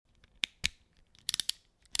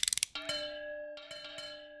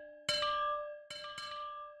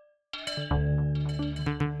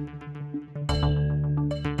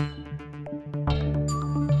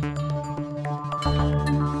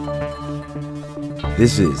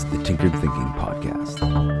This is the Tinkered Thinking Podcast.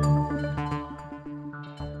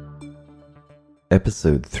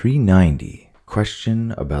 Episode 390,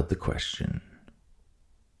 Question About the Question.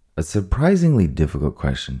 A surprisingly difficult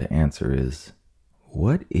question to answer is,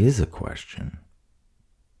 what is a question?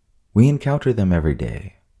 We encounter them every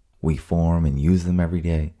day. We form and use them every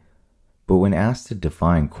day. But when asked to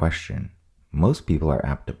define question, most people are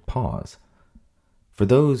apt to pause. For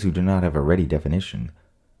those who do not have a ready definition,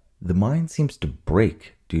 the mind seems to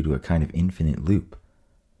break due to a kind of infinite loop.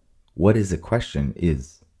 What is a question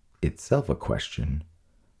is itself a question,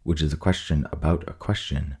 which is a question about a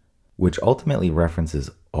question, which ultimately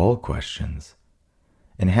references all questions,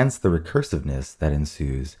 and hence the recursiveness that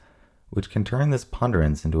ensues, which can turn this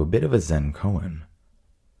ponderance into a bit of a Zen koan.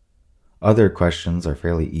 Other questions are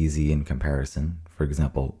fairly easy in comparison. For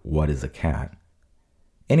example, what is a cat?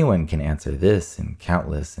 Anyone can answer this in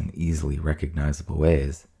countless and easily recognizable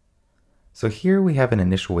ways. So here we have an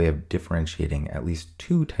initial way of differentiating at least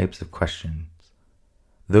two types of questions: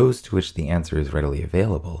 those to which the answer is readily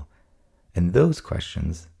available, and those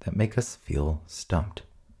questions that make us feel stumped.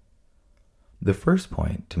 The first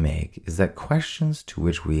point to make is that questions to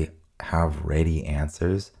which we have ready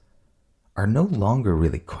answers are no longer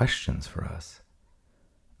really questions for us.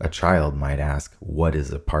 A child might ask, what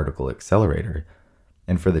is a particle accelerator?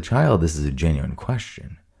 And for the child, this is a genuine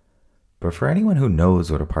question. But for anyone who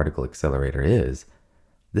knows what a particle accelerator is,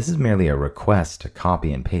 this is merely a request to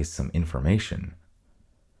copy and paste some information.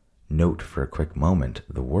 Note for a quick moment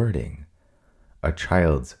the wording. A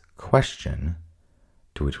child's question,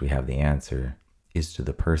 to which we have the answer, is to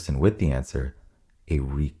the person with the answer a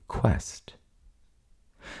request.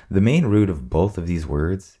 The main root of both of these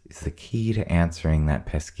words is the key to answering that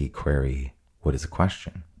pesky query, what is a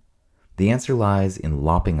question? The answer lies in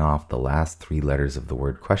lopping off the last three letters of the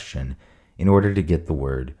word question in order to get the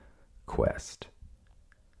word quest.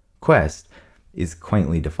 Quest is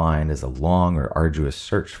quaintly defined as a long or arduous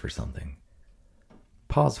search for something.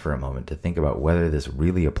 Pause for a moment to think about whether this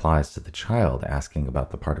really applies to the child asking about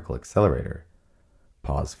the particle accelerator.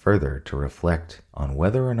 Pause further to reflect on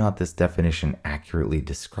whether or not this definition accurately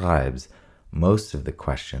describes most of the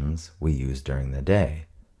questions we use during the day.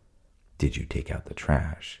 Did you take out the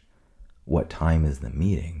trash? What time is the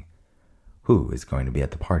meeting? Who is going to be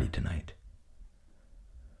at the party tonight?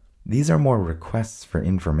 These are more requests for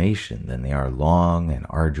information than they are long and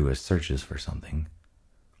arduous searches for something.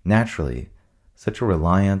 Naturally, such a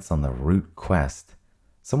reliance on the root quest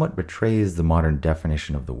somewhat betrays the modern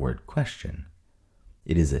definition of the word question.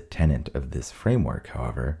 It is a tenet of this framework,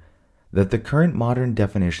 however, that the current modern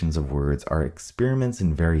definitions of words are experiments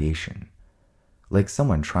in variation, like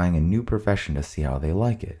someone trying a new profession to see how they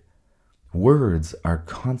like it. Words are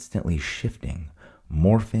constantly shifting,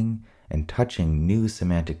 morphing, and touching new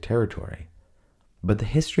semantic territory. But the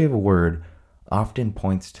history of a word often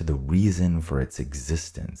points to the reason for its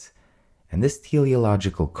existence, and this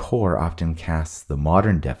teleological core often casts the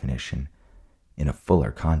modern definition in a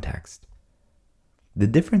fuller context. The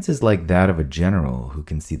difference is like that of a general who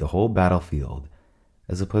can see the whole battlefield,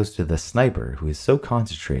 as opposed to the sniper who is so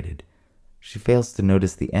concentrated she fails to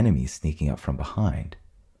notice the enemy sneaking up from behind.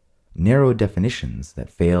 Narrow definitions that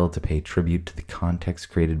fail to pay tribute to the context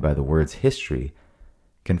created by the word's history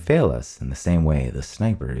can fail us in the same way the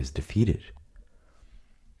sniper is defeated.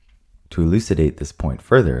 To elucidate this point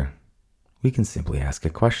further, we can simply ask a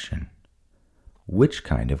question. Which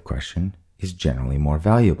kind of question is generally more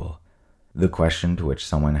valuable? The question to which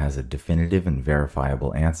someone has a definitive and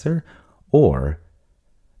verifiable answer, or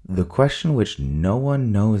the question which no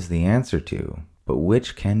one knows the answer to, but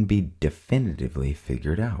which can be definitively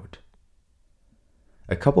figured out?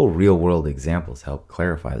 A couple real-world examples help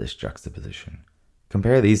clarify this juxtaposition.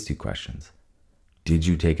 Compare these two questions. Did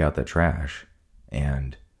you take out the trash?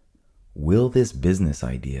 And will this business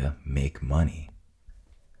idea make money?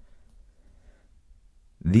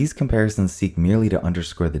 These comparisons seek merely to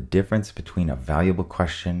underscore the difference between a valuable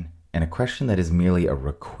question and a question that is merely a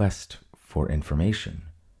request for information.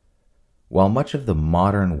 While much of the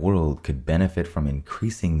modern world could benefit from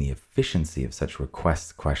increasing the efficiency of such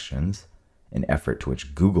request questions, an effort to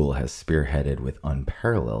which Google has spearheaded with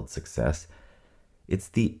unparalleled success, it's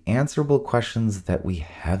the answerable questions that we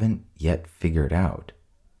haven't yet figured out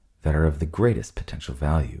that are of the greatest potential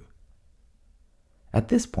value. At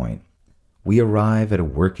this point, we arrive at a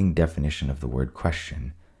working definition of the word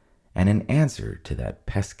question and an answer to that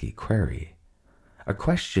pesky query. A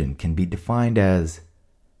question can be defined as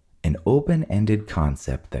an open-ended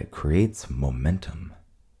concept that creates momentum.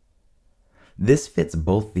 This fits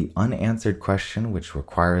both the unanswered question, which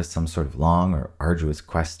requires some sort of long or arduous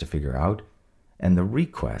quest to figure out, and the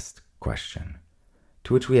request question,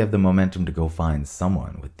 to which we have the momentum to go find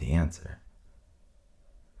someone with the answer.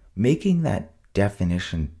 Making that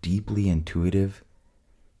definition deeply intuitive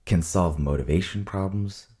can solve motivation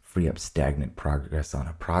problems, free up stagnant progress on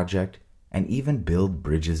a project, and even build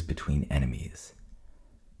bridges between enemies.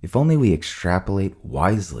 If only we extrapolate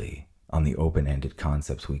wisely on the open-ended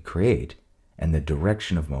concepts we create and the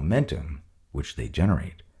direction of momentum which they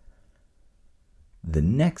generate. The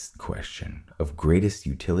next question of greatest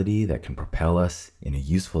utility that can propel us in a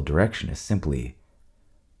useful direction is simply,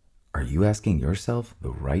 are you asking yourself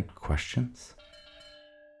the right questions?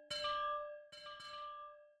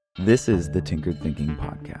 This is the Tinkered Thinking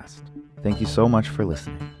Podcast. Thank you so much for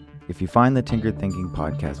listening. If you find the Tinkered Thinking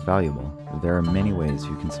Podcast valuable, there are many ways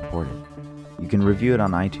you can support it. You can review it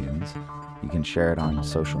on iTunes, you can share it on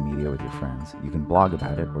social media with your friends, you can blog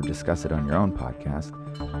about it or discuss it on your own podcast,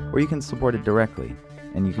 or you can support it directly,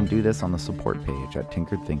 and you can do this on the support page at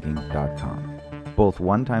tinkeredthinking.com. Both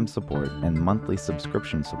one-time support and monthly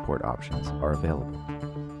subscription support options are available.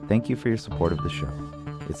 Thank you for your support of the show.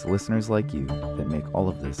 It's listeners like you that make all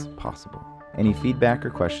of this possible. Any feedback or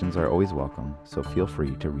questions are always welcome, so feel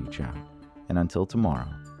free to reach out. And until tomorrow,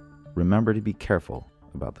 remember to be careful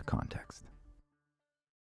about the context.